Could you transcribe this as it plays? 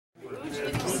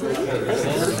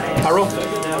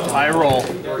I roll.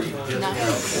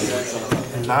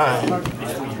 9.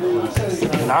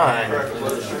 9.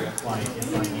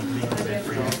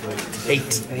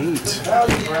 8. 8.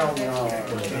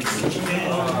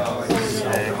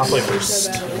 I'll play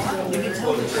first.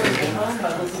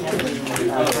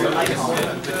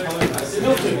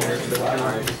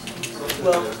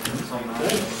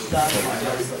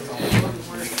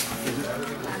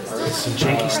 Some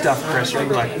janky stuff, Chris. You're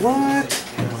like, what?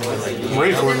 I'm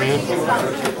ready for it, man.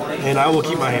 And I will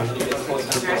keep my hand.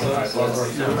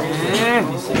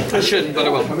 I shouldn't, but I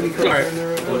will. Alright.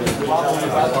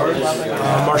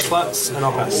 Marsh flats, and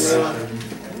I'll pass.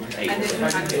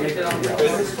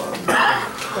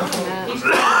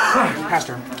 Pass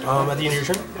turn. At the end of your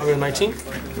turn, I'll go to 19.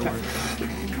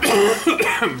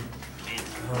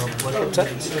 Blood upset.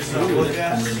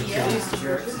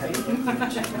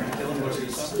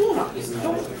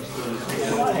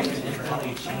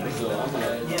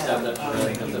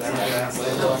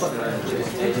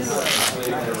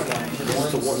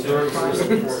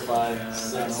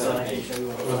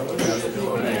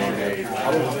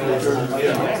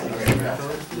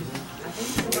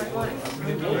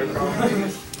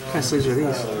 What kind of sleeves are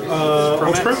these?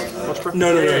 Ultra?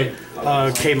 No.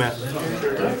 K-Mat.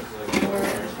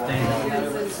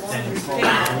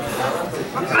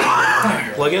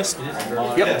 Leggist?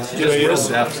 Yep. He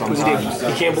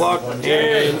can't block, and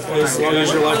as long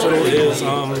as your life total is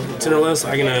 10 or less,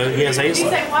 he has haste.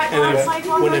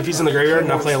 And if he's in the graveyard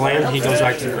and I play a land, he goes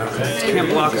back to the ground. Can't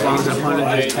block as long as the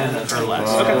opponent is 10 or less.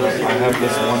 Okay. I have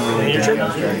this one really Your turn?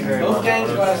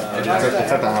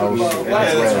 It's at the house.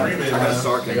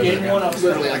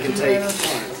 Literally, I can take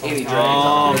any dragon.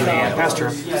 Oh man, pass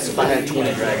turn. If I had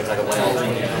 20 dragons, I could play all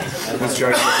 20. This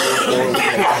dragon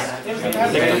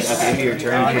at the end of your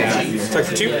turn, Attack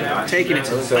for 2. Taking it.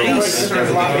 so Nice.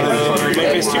 Main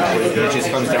phase 2. it just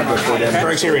comes down to a 4 damage.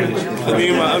 Correction rating. At the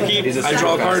beginning of my upkeep, I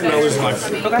draw a card and I lose a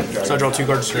life. Okay. So I draw 2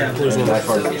 cards to lose 1 That life.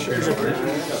 card is shit.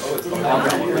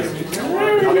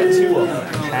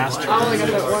 Pass turn.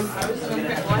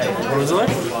 What was the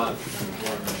life?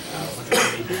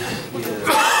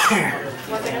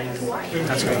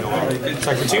 That's going to go well.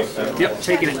 Attack for 2. Yep,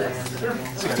 taking it.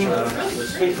 16.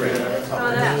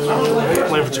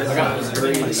 Land for 2.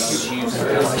 Goodness.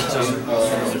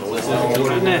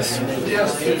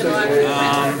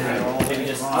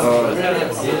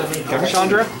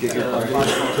 Chandra?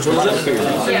 Which one is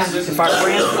it? If I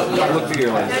ran, Look through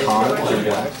your like palm and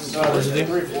blacks. What does it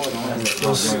do?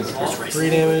 Plus 3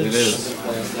 damage. It is.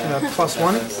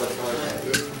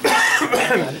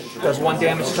 +1. Does 1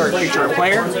 damage to target creature or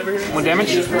player. 1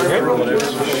 damage.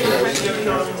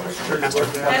 Master.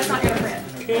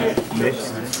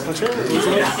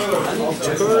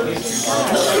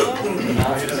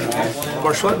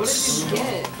 Marsh flats.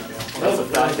 What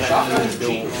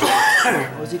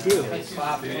does he do?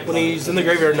 When he's in the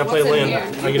graveyard and I play a land,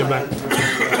 I get it back.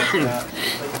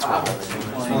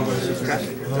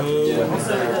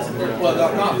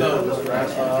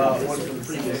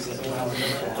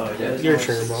 Your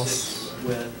turn, boss.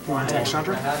 Want to attack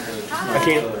Chandra? I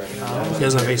can't. He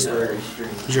doesn't have haste.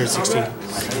 Because you're at 16.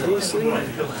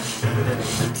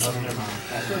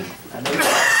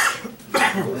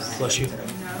 Bless you.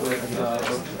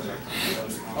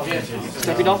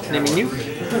 Stuffy doll, naming you.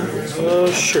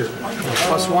 Sure.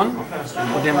 +1.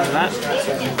 What damage is that?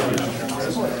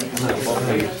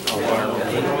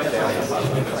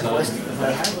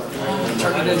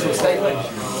 Turn it into a statement.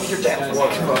 Your dad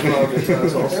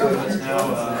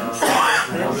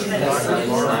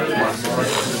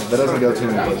That doesn't go too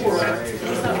many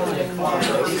places.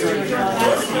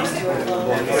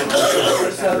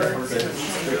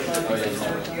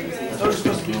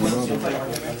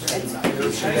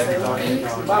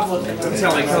 Doesn't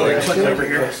sound like Hillary Clinton over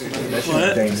here.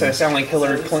 What? Does that sound like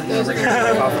Hillary Clinton over here?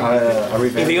 I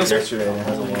revamped Anything else, sir? yesterday and it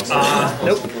hasn't lost.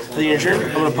 Nope. Then your turn.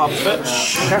 I'm gonna pop a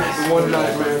fetch. One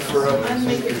nightmare for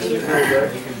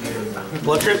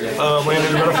Blood trip. Land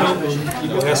in the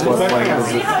battlefield. Last one Playing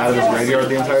back. out of his graveyard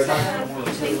the entire time?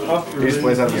 He just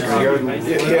plays out of his graveyard? Yeah,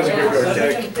 he has a graveyard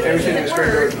deck. Everything in his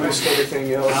graveyard lists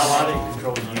everything else.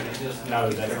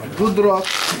 Good rock.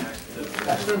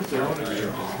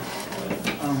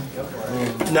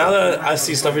 Now that I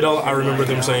see Stuffy Doll, I remember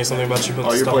them saying something about you.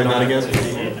 Oh, you're playing that again?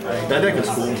 That deck is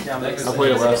cool. I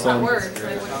played it last time.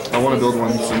 I want to build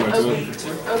one similar to it.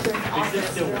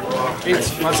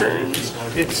 It's my turn.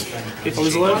 It's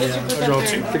Lose a life. I draw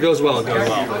 2. If it goes well, it goes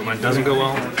well. But when it doesn't go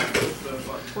well,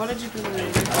 What did you put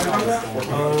in?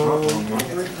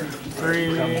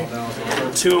 3,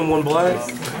 2 and 1 black.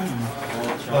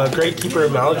 Great Keeper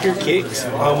of Malakir kicks.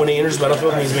 When he enters the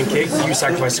battlefield and he's been kicked, you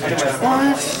sacrifice a creature.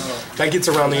 what? That gets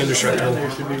around the indestructible.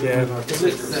 Yeah.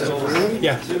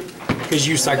 Yeah. Because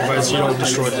you sacrifice, you don't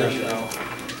destroy them.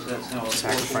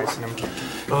 Sacrificing them.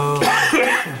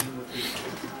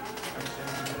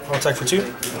 I'll attack for 2.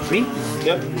 Me?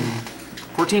 Yep.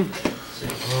 14.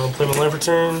 Play my land for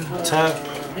turn. Tap.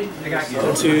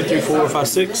 1, 2, 3, 4, 5,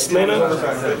 6 mana.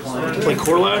 Play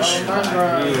Corlash.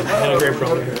 And a Grave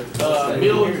Crawler.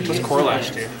 What's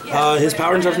Corlash do? His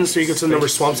power and toughness 3 goes to the number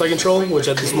of swamps I control, which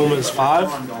at this moment is 5.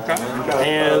 Okay.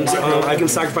 And I can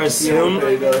sacrifice him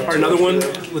or another one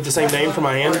with the same name from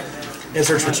my hand and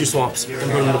search for 2 swamps and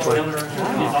put them into play.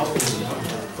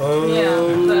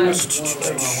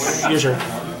 Your turn.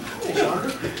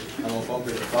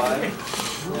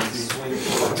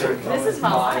 This is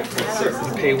my life.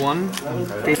 Pay 1.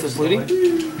 Faithless looting.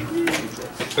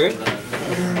 Okay.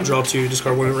 Draw 2,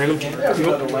 discard 1 at random.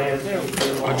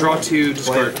 Draw 2,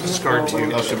 discard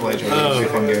 2. I should play it. It'll be a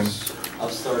fun game.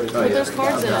 Put those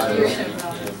cards in it.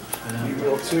 You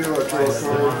will too, I draw a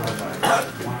card.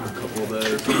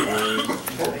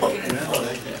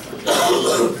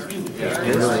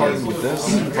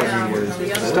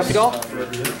 Stuffy doll.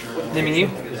 Naming you.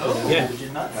 Yeah.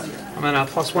 I'm gonna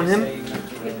 +1 him.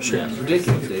 Sure.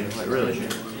 Ridiculous, dude. Like, really.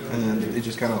 And then it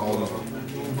just kind of all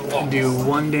Do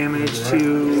 1 damage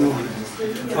to.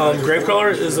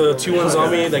 Gravecrawler is a 2/1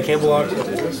 zombie that can't block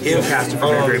if Cast it from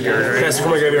your graveyard, right? cast it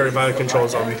from my graveyard if I control a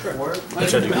zombie,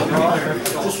 which I do.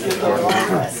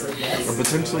 Or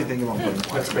potentially thinking about putting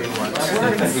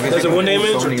Is it 1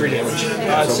 damage or 3 damage?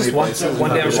 It's just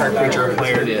 1 damage to our creature or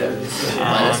player.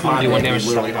 do 1 damage to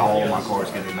literally all of my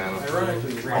cards get in mana.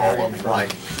 All of them.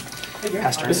 Like,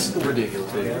 pass turn. This is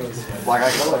ridiculous, dude. Like, I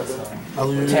I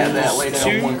lose tap that, lay down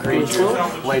 2. one creature,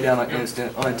 lay down an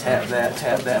instant, untap that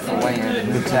for land,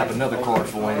 and then tap another card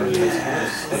for land.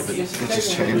 it's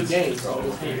just changed.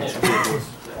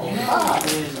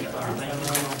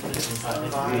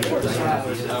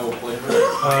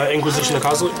 Inquisition of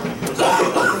Coslick.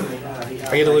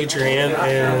 I get to look at your hand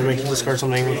and make you discard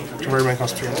something. Convert my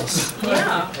cost 3 on this.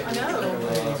 Yeah, I know.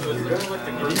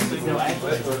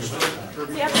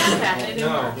 See, I've had that. They do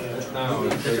work.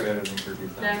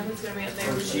 No, he's going to be up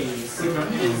there.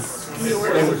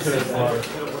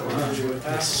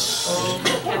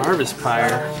 Harvest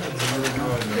Pyre.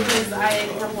 Because I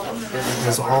have one.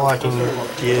 That's all I can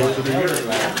get.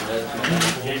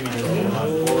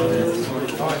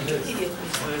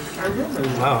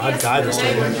 Wow, I died this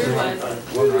time.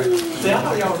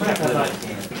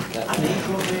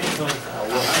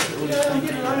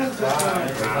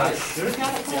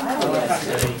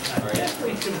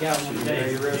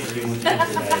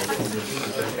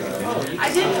 I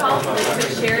did call for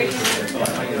Sherry. I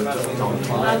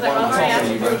was like, I've already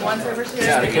asked you for once over Sherry.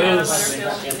 Yeah, because-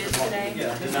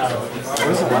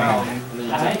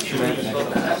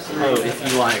 Oh, if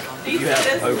you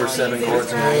have over 7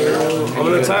 cards in your hand, I'm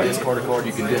gonna attack. discard a card,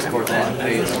 you can discard that and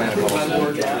pay its mana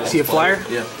cost. See a flyer?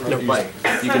 Yeah. No, like,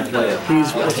 you can play it.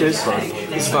 What's his?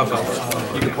 It's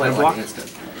 5/5. You can play it like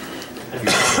instant.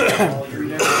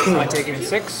 Am I taking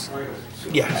 6?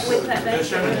 Yeah. With that day.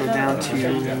 Go down to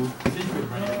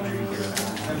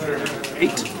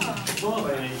 8.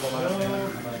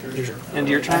 End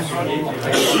your turn.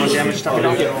 1 damage, Stuffy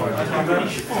doll. I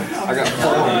got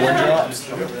 4 1-drops.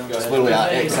 It's literally I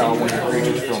exile one of your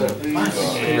creatures from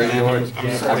graveyard. I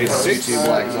get 6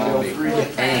 black zombie,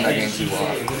 and I gain 2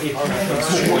 life.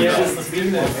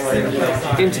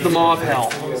 Into the maw of hell.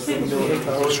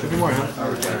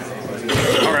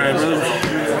 Alright,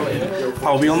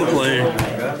 I'll be on the play.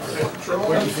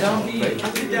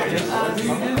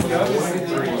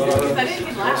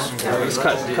 Just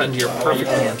cut into your perfect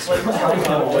hands.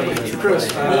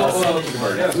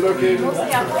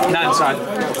 Not inside.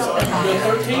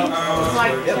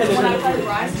 Like, when I play the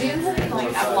Rise Gems,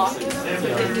 like, I blocked them, so they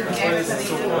didn't get it, so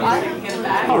they didn't get it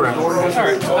back. Alright.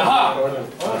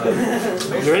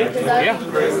 You ready? Yeah.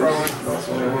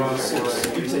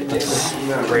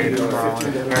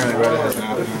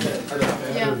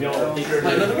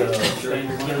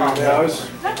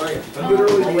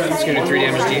 It's gonna do 3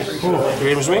 damage deep. 3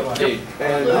 damage to me? Yep.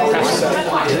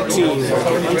 18.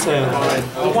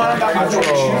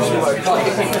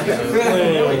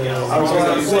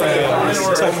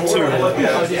 Attack 2.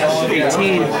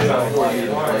 18.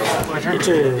 Your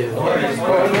turn.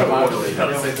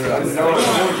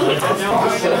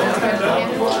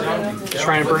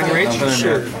 Shrine of Burning Rage?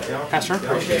 Sure. Pass turn.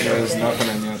 There's nothing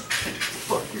in yet.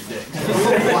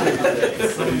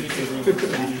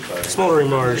 Smoldering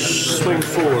Marsh. Swing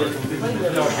 4.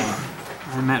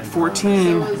 I'm at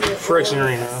 14. Friction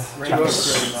Arena.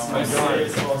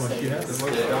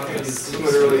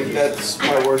 Literally, that's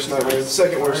my worst nightmare. The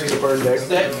second worst is a burn deck.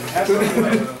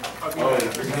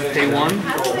 Day 1.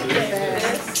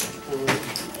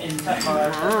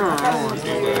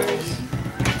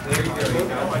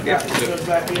 Yeah.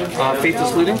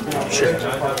 Faithless Looting? Sure. I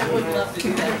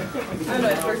don't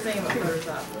know, first name or first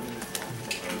up.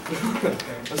 I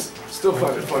still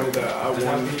find it funny that I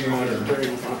won during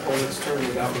an opponent's turn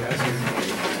without casting.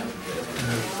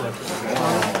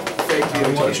 Fake the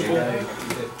untouchable.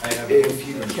 If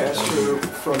you cast her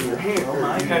from your hand, or you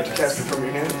have to cast it from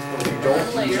your hand, you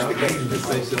don't use the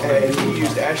game. And you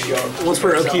used Ashiok. Once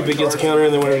per upkeep, it gets a counter,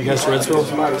 and then whenever you cast a red spell.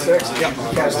 Minus X, you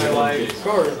cast it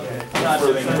card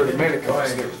for the mana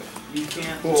cost and everything.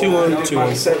 2/1,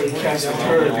 2/1. 7 cast the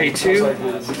turn. Pay 2. You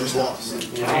just lost.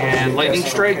 And Lightning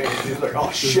Strike. Like,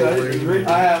 oh shit, I didn't read.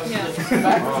 I have.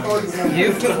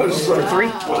 You? For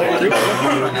 3.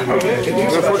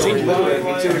 Go 14.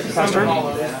 Last turn.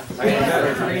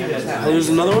 I lose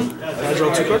another one. I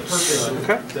draw 2 cards.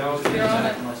 Okay.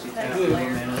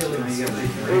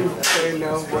 Okay,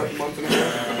 now what month and a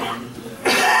half?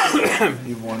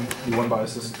 You won by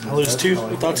assist. I lose 2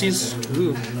 with Thoughtseize.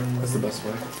 Ooh. That's the best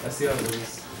way.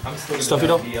 Stuffy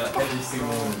doll.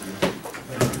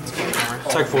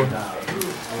 Attack 4.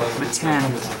 I'm at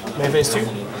 10. Main phase 2.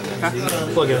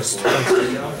 Plug Ghost.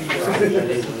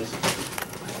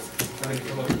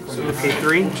 Pay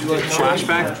 3.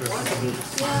 Flashback.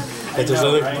 If there's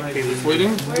other. Faithless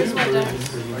Looting.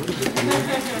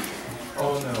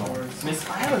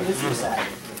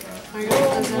 And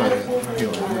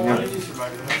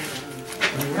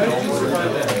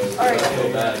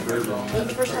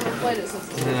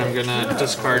then I'm gonna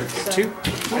discard 2.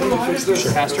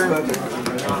 Pass turn.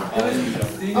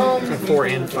 4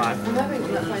 and 5.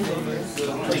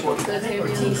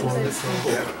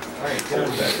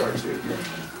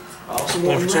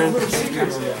 One for turn.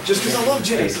 Just because I love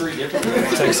Jace.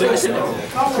 Attack 6.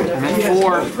 I'm at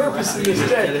 4. Purpose in this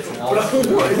deck, but I don't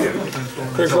want him.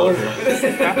 Clear color. Like,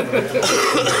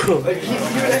 he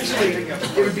would actually,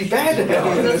 it would be bad to have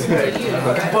him in this deck,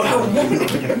 but I want him.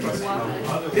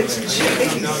 It's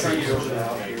Jace.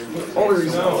 Only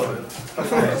reason I love it.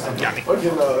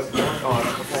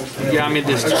 Yeah, I mean,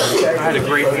 this. I had a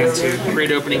great hand too.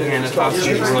 Great opening hand. I thought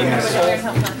she was really messing up.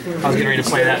 I was getting ready to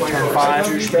play that turn 5.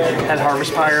 Had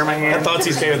Harvest Pyre in my hand.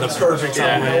 Thoughtseize came at the perfect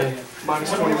time, man.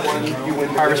 Minus 21, you win.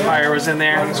 Harvest Pyre was in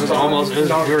there. It was almost. We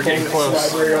were getting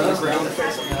close.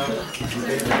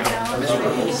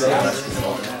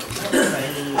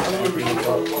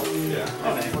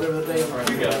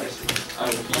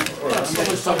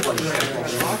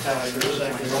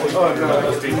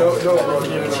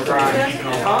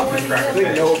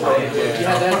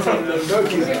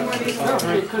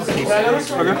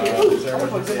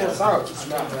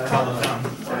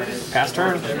 Pass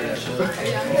turn.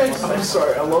 I'm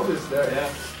sorry, I love this deck.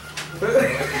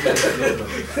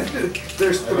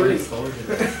 There's 3.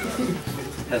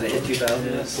 Has it hit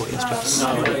 2,000?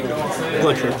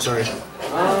 Blood trip, sorry.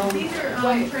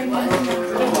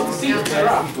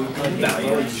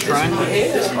 Shrine.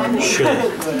 Sure.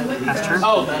 Pass turn.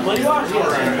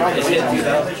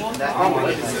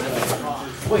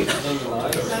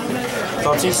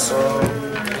 Thoughtseize.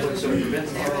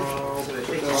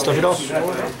 Stuffy doll.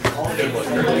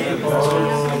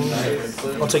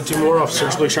 I'll take 2 more off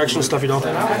Surgical Extraction, Stuffy doll.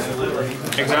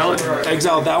 Exile it.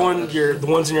 Exile that one, the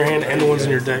ones in your hand and the ones in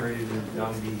your deck.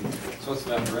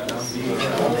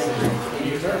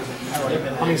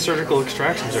 How many Surgical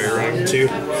Extractions are you running? 2.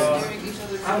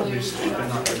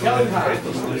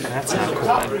 That's not cool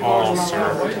at all,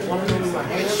 sir.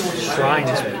 Shrine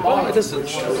is. Oh, it does a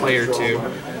player 2.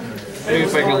 Maybe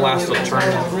if I can last till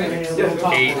turn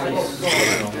 8.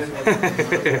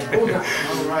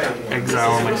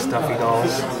 Exile my Stuffy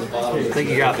dolls. I think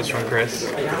you got this one, Chris.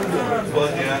 I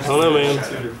don't know, man.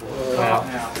 Well, I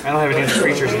don't have any other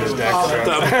creatures in this deck. So.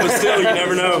 But still, you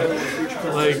never know.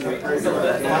 Like, if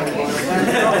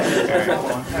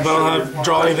I don't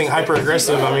draw anything hyper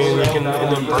aggressive, I mean, you can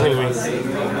end up burning me.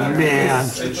 Man.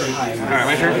 Alright,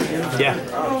 my turn? Yeah.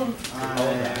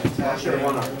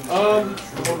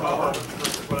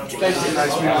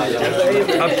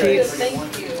 Upkeep.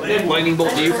 Lightning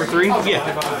Bolt to you for 3? Yeah.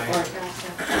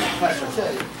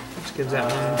 Just gives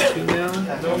that one 2 now.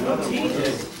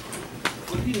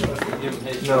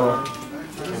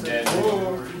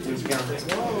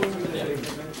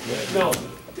 No.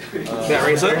 That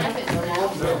raise up?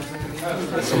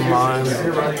 Some mine.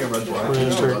 We're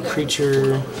gonna start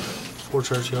creature. 4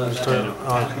 charge healers,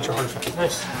 creature artifact.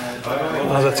 Nice.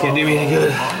 Oh, that's gonna do me any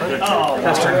good.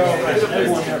 Pass turn.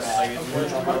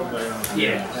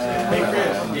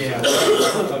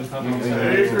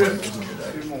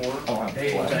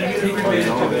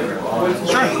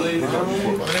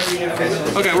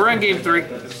 Okay, we're on game 3.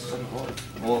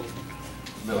 Well,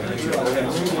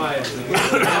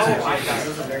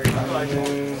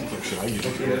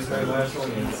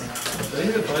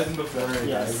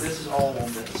 Yes, this is all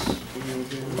on this.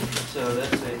 So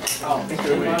that's it.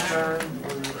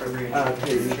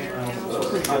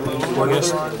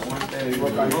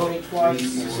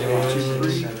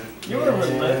 You're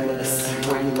relentless.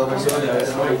 I'm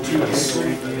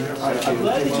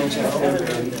glad that you checked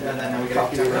everything.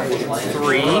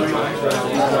 3.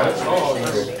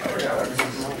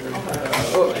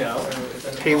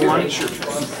 Pay 1.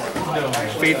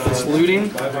 Faithless looting.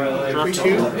 Draw 2.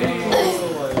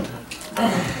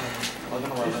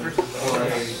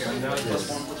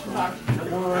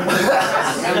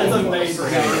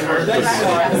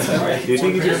 Do you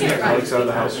think you can sneak Alex out of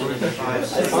the house? Do you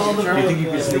think you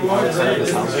can sneak Alex out of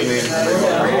this house?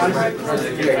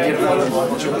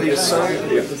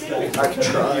 I can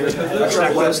try. I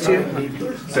tried last two.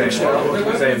 Same. So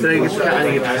you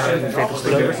get Faithless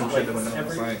looting.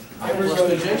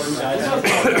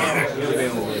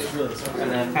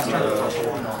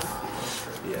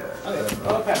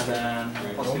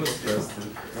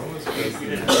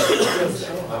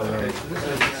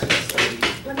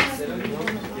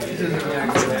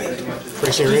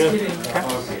 Racing Arena.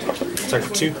 Attack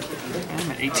for 2.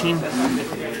 I'm at 18.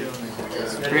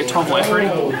 We're at 12 life already?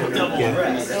 Yeah.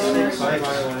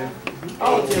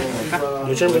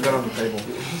 Your turn, but On the table.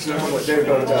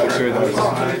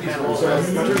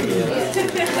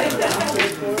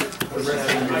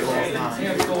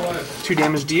 2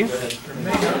 damage to you.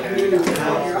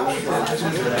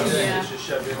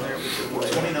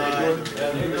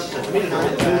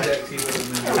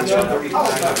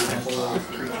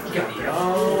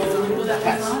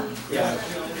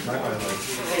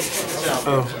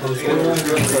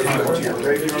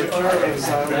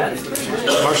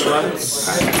 martial arts.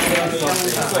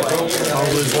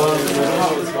 I'll lose 1.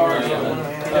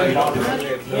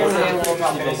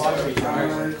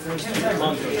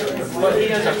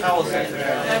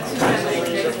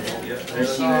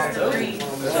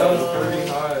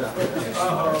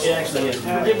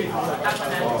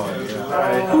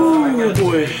 Oh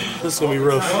boy, this is gonna be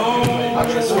rough.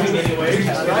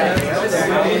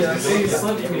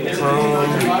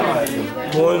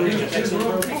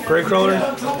 1 Grey Crawler,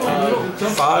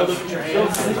 5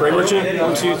 Grey Merchant,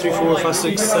 1, 2, 3, 4, 5,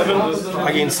 6, 7.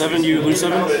 I gain 7, you lose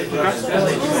 7. Okay.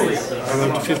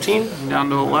 I'm up to 15. Down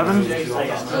to 11.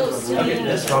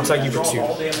 I'll attack you for 2.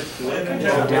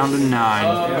 Down to 9.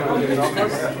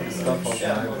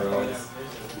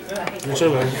 Your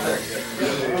turn, man.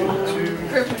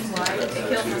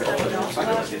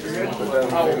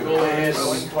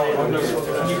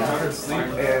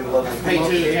 Pay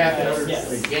 2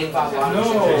 yes. Game 5 lives.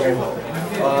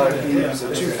 He's a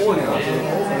 2/4 now.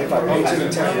 And if I pay 2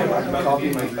 attack him, I can copy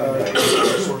my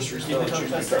sorcery spell and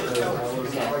choose my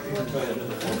card.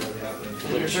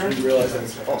 You realize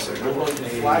that's also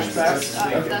Flashback.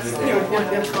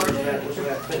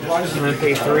 I'm gonna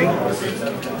pay 3.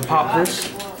 Pop this.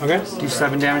 Okay. Do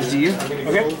 7 damage to you.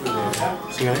 Okay.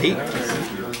 So you got 8.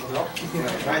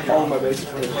 all my basic.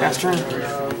 Pass turn.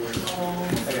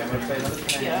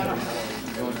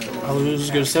 I'll lose,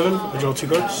 go to 7. I draw 2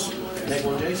 cards.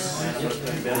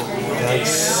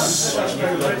 Yikes.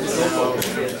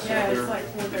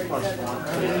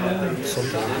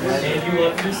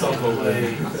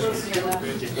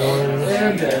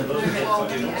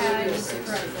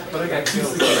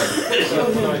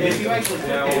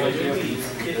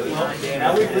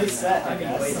 Now we've reset, I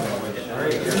guess.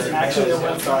 Actually, I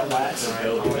went thought last.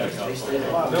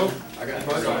 Nope.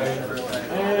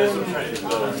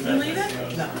 You leave it?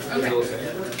 No.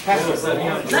 Okay.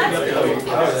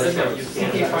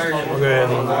 I'll go ahead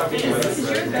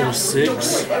and go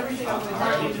 6.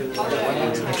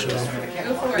 Actually,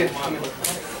 Go for it.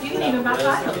 You can even buy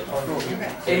 5 of them.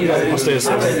 I'll stay at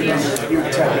 7.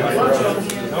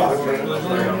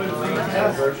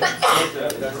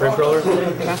 Grave Crawler.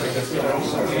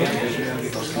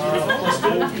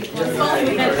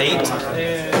 8.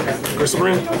 Crystal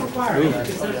Ring. What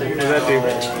does that do?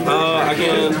 I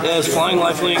can, as Flying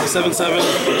Lifelink, 7/7.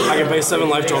 I can pay 7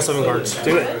 life, draw 7 cards.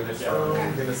 Do it.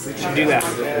 Should do that.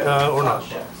 Or not.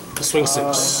 Swing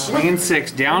 6. Swinging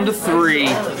 6. Down to 3.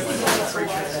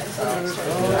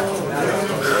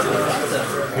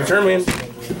 Your turn, man.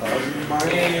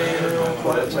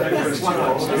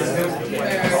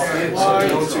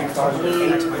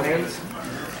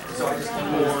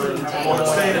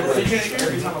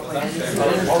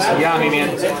 Yeah, I mean, man.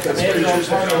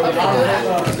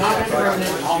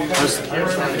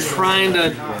 I was trying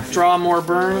to draw more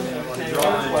burn,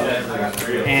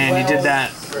 and you did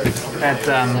that. That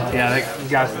yeah, that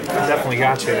definitely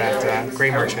got you. That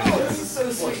Gray Merchant.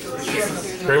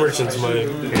 Gray Merchant's my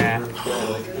Yeah.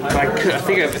 But I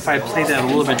think if I played that a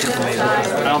little bit differently,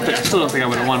 I still don't think I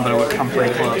would have won, but it would have come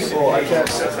pretty close.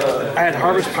 I had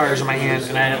Harvest Pyres in my hand,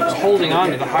 and I was holding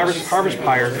on to the Harvest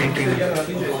Pyre, thinking,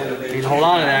 you hold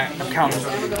on to that, I'm counting.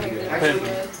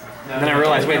 But then I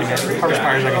realized, wait a minute, Harvest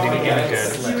Pyre is not going to do me any good.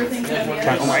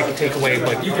 I can take away,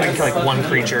 like, I can kill like one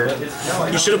creature.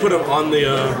 You should have put him on the.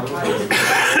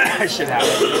 I should have.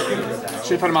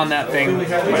 Should have put him on that thing.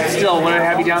 But still, what did I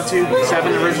have you down to?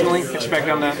 7 originally? Get you back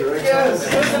down to.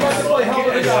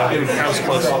 That was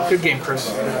close. Good game,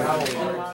 Chris.